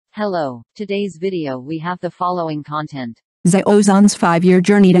Hello, today's video we have the following content. Xiao Zhan's 5-year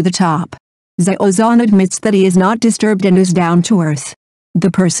journey to the top. Xiao Zhan admits that he is not disturbed and is down to earth.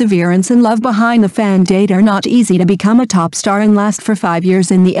 The perseverance and love behind the fan date are not easy to become a top star and last for 5 years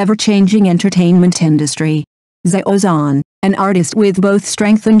in the ever-changing entertainment industry. Xiao Zhan, an artist with both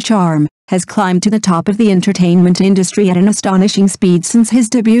strength and charm, has climbed to the top of the entertainment industry at an astonishing speed since his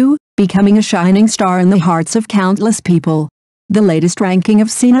debut, becoming a shining star in the hearts of countless people. The latest ranking of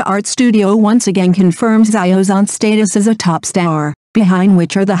Sina Art Studio once again confirms Xiao Zhan's status as a top star, behind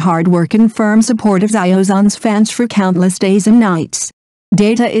which are the hard work and firm support of Xiao Zhan's fans for countless days and nights.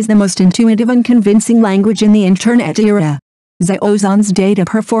 Data is the most intuitive and convincing language in the internet era. Xiao Zhan's data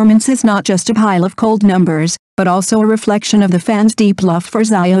performance is not just a pile of cold numbers, but also a reflection of the fans' deep love for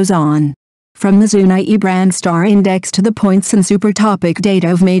Xiao Zhan. From the Zunai brand star index to the points and super topic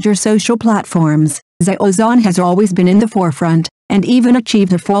data of major social platforms, Xiao Zhan has always been in the forefront, and even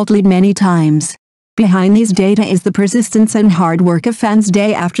achieved a fault lead many times. Behind these data is the persistence and hard work of fans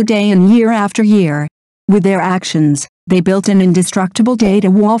day after day and year after year. With their actions, they built an indestructible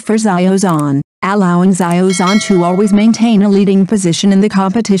data wall for Xiao Zhan, allowing Xiao Zhan to always maintain a leading position in the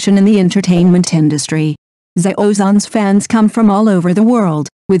competition in the entertainment industry. Xiao Zhan's fans come from all over the world,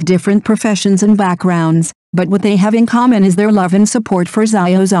 with different professions and backgrounds, but what they have in common is their love and support for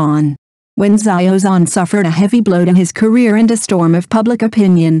Xiao Zhan. When Xiao Zhan suffered a heavy blow to his career and a storm of public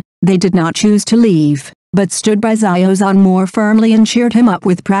opinion, they did not choose to leave, but stood by Xiao Zhan more firmly and cheered him up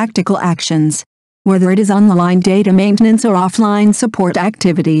with practical actions. Whether it is online data maintenance or offline support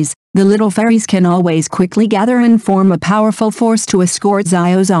activities, the little fairies can always quickly gather and form a powerful force to escort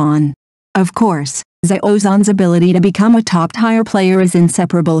Xiao Zhan. Of course, Xiao Zhan's ability to become a top-tier player is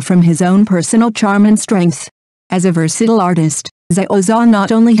inseparable from his own personal charm and strength. As a versatile artist, Xiao Zhan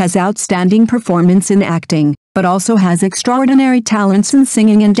not only has outstanding performance in acting, but also has extraordinary talents in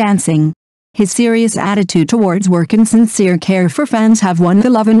singing and dancing. His serious attitude towards work and sincere care for fans have won the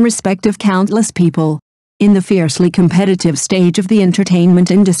love and respect of countless people. In the fiercely competitive stage of the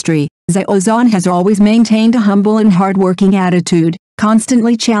entertainment industry, Xiao Zhan has always maintained a humble and hard-working attitude,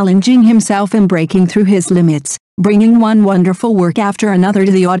 constantly challenging himself and breaking through his limits, bringing one wonderful work after another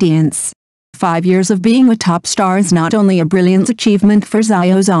to the audience. 5 years of being a top star is not only a brilliant achievement for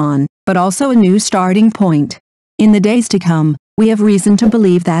Xiao Zhan, but also a new starting point. In the days to come, we have reason to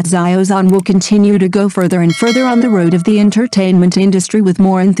believe that Xiao Zhan will continue to go further and further on the road of the entertainment industry with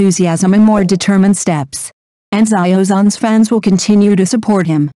more enthusiasm and more determined steps. And Xiao Zhan's fans will continue to support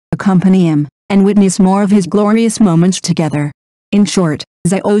him, accompany him, and witness more of his glorious moments together. In short,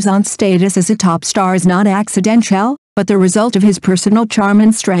 Xiao Zhan's status as a top star is not accidental, but the result of his personal charm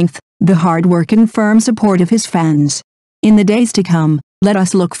and strength, the hard work and firm support of his fans. In the days to come, let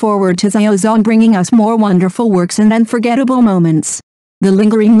us look forward to Xiao Zhan bringing us more wonderful works and unforgettable moments. The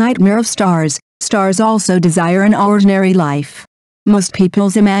lingering nightmare of stars, stars also desire an ordinary life. Most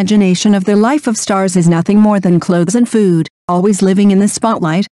people's imagination of the life of stars is nothing more than clothes and food, always living in the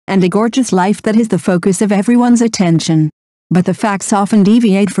spotlight, and a gorgeous life that is the focus of everyone's attention. But the facts often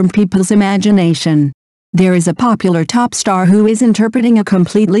deviate from people's imagination. There is a popular top star who is interpreting a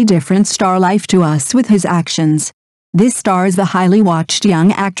completely different star life to us with his actions. This star is the highly watched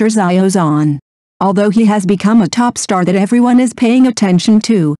young actor Xiao Zhan. Although he has become a top star that everyone is paying attention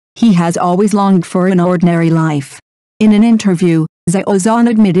to, he has always longed for an ordinary life. In an interview, Xiao Zhan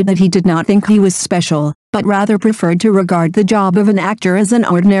admitted that he did not think he was special, but rather preferred to regard the job of an actor as an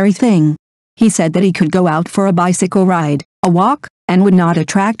ordinary thing. He said that he could go out for a bicycle ride, a walk, and would not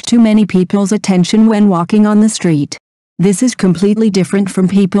attract too many people's attention when walking on the street. This is completely different from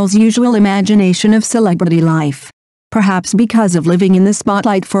people's usual imagination of celebrity life. Perhaps because of living in the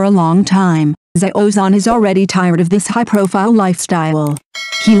spotlight for a long time, Xiao Zhan is already tired of this high-profile lifestyle.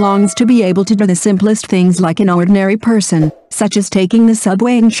 He longs to be able to do the simplest things like an ordinary person, such as taking the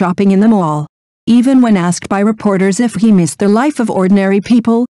subway and shopping in the mall. Even when asked by reporters if he missed the life of ordinary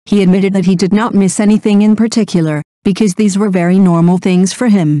people, he admitted that he did not miss anything in particular, because these were very normal things for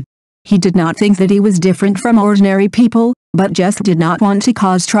him. He did not think that he was different from ordinary people, but just did not want to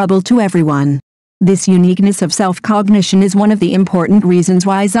cause trouble to everyone. This uniqueness of self-cognition is one of the important reasons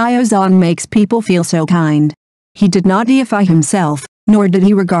why Xiao Zhan makes people feel so kind. He did not deify himself, nor did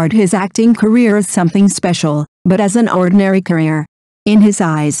he regard his acting career as something special, but as an ordinary career. In his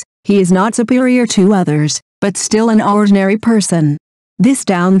eyes, he is not superior to others, but still an ordinary person. This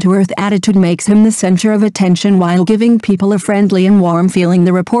down-to-earth attitude makes him the center of attention while giving people a friendly and warm feeling.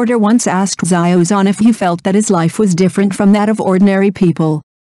 The reporter once asked Xiao Zhan if he felt that his life was different from that of ordinary people.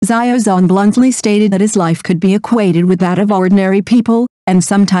 Xiao Zhan bluntly stated that his life could be equated with that of ordinary people, and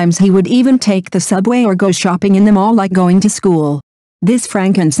sometimes he would even take the subway or go shopping in the mall like going to school. This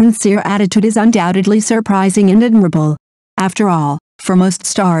frank and sincere attitude is undoubtedly surprising and admirable. After all, for most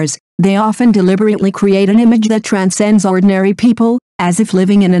stars, they often deliberately create an image that transcends ordinary people, as if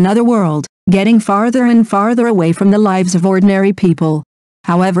living in another world, getting farther and farther away from the lives of ordinary people.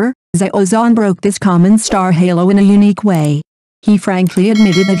 However, Xiao Zhan broke this common star halo in a unique way. He frankly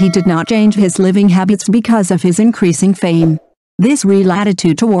admitted that he did not change his living habits because of his increasing fame. This real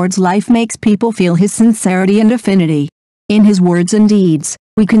attitude towards life makes people feel his sincerity and affinity. In his words and deeds,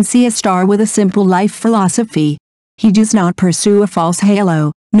 we can see a star with a simple life philosophy. He does not pursue a false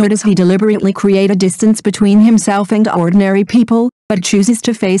halo, nor does he deliberately create a distance between himself and ordinary people, but chooses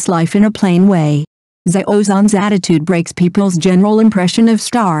to face life in a plain way. Xiao Zhan's attitude breaks people's general impression of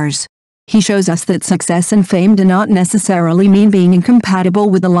stars. He shows us that success and fame do not necessarily mean being incompatible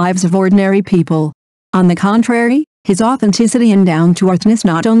with the lives of ordinary people. On the contrary, his authenticity and down-to-earthness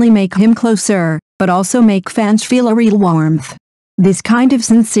not only make him closer, but also make fans feel a real warmth. This kind of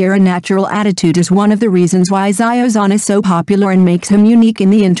sincere and natural attitude is one of the reasons why Xiao Zhan is so popular and makes him unique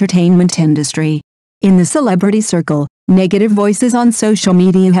in the entertainment industry. In the celebrity circle, negative voices on social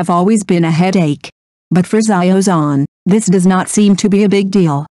media have always been a headache. But for Xiao Zhan, this does not seem to be a big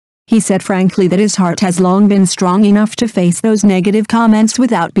deal. He said frankly that his heart has long been strong enough to face those negative comments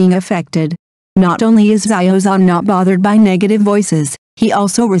without being affected. Not only is Xiao Zhan not bothered by negative voices, he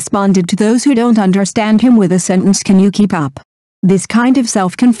also responded to those who don't understand him with a sentence, "Can you keep up?" This kind of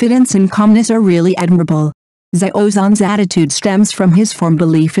self-confidence and calmness are really admirable. Xiao Zhan's attitude stems from his firm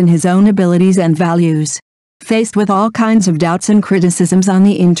belief in his own abilities and values. Faced with all kinds of doubts and criticisms on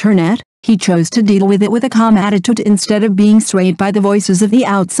the internet, he chose to deal with it with a calm attitude instead of being swayed by the voices of the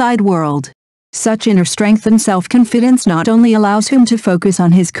outside world. Such inner strength and self-confidence not only allows him to focus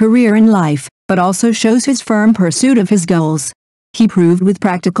on his career and life, but also shows his firm pursuit of his goals. He proved with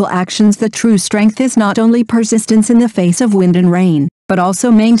practical actions that true strength is not only persistence in the face of wind and rain, but also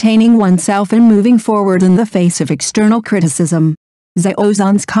maintaining oneself and moving forward in the face of external criticism. Xiao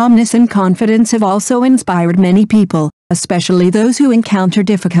Zhan's calmness and confidence have also inspired many people, especially those who encounter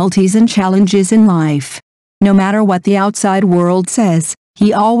difficulties and challenges in life. No matter what the outside world says,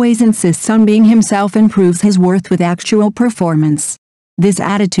 he always insists on being himself and proves his worth with actual performance. This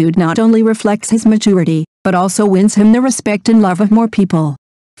attitude not only reflects his maturity, but also wins him the respect and love of more people.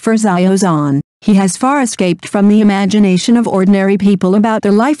 For Xiao Zhan, he has far escaped from the imagination of ordinary people about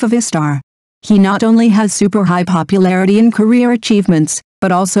the life of a star. He not only has super high popularity and career achievements,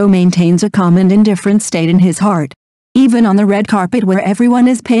 but also maintains a calm and indifferent state in his heart. Even on the red carpet where everyone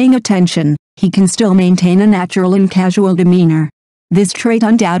is paying attention, he can still maintain a natural and casual demeanor. This trait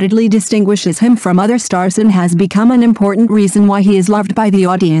undoubtedly distinguishes him from other stars and has become an important reason why he is loved by the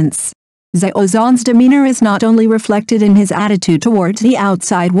audience. Xiao Zhan's demeanor is not only reflected in his attitude towards the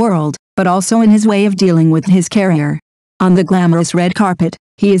outside world, but also in his way of dealing with his career. On the glamorous red carpet,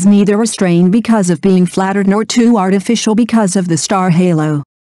 he is neither restrained because of being flattered nor too artificial because of the star halo.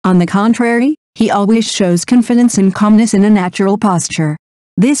 On the contrary, he always shows confidence and calmness in a natural posture.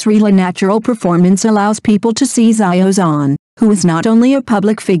 This real and natural performance allows people to see Xiao Zhan, who is not only a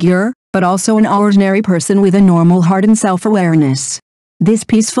public figure, but also an ordinary person with a normal heart and self-awareness. This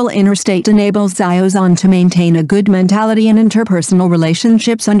peaceful inner state enables Xiao Zhan to maintain a good mentality in interpersonal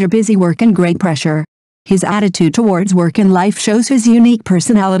relationships under busy work and great pressure. His attitude towards work and life shows his unique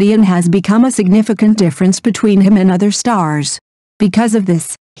personality and has become a significant difference between him and other stars. Because of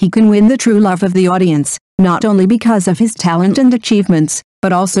this, he can win the true love of the audience, not only because of his talent and achievements,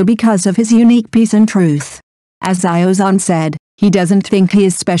 but also because of his unique peace and truth. As Xiao Zhan said, he doesn't think he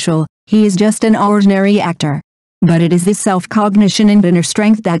is special, he is just an ordinary actor. But it is this self-cognition and inner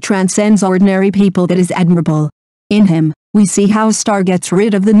strength that transcends ordinary people that is admirable. In him, we see how a star gets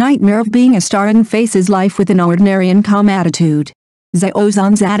rid of the nightmare of being a star and faces life with an ordinary and calm attitude. Xiao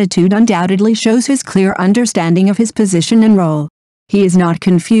Zhan's attitude undoubtedly shows his clear understanding of his position and role. He is not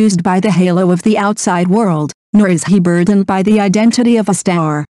confused by the halo of the outside world, nor is he burdened by the identity of a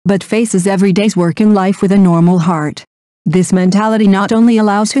star, but faces every day's work and life with a normal heart. This mentality not only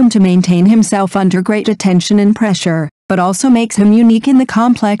allows him to maintain himself under great attention and pressure, but also makes him unique in the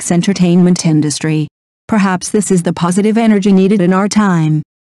complex entertainment industry. Perhaps this is the positive energy needed in our time.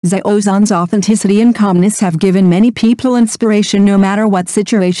 Xiao Zhan's authenticity and calmness have given many people inspiration. No matter what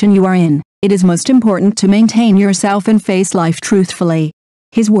situation you are in, it is most important to maintain yourself and face life truthfully.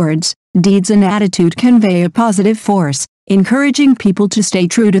 His words, deeds and attitude convey a positive force, encouraging people to stay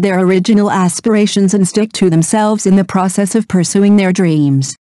true to their original aspirations and stick to themselves in the process of pursuing their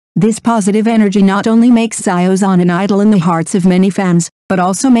dreams. This positive energy not only makes Xiao Zhan an idol in the hearts of many fans, but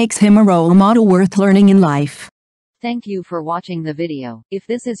also makes him a role model worth learning in life. Thank you for watching the video. If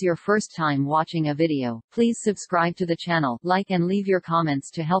this is your first time watching a video, please subscribe to the channel, like and leave your comments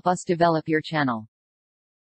to help us develop your channel.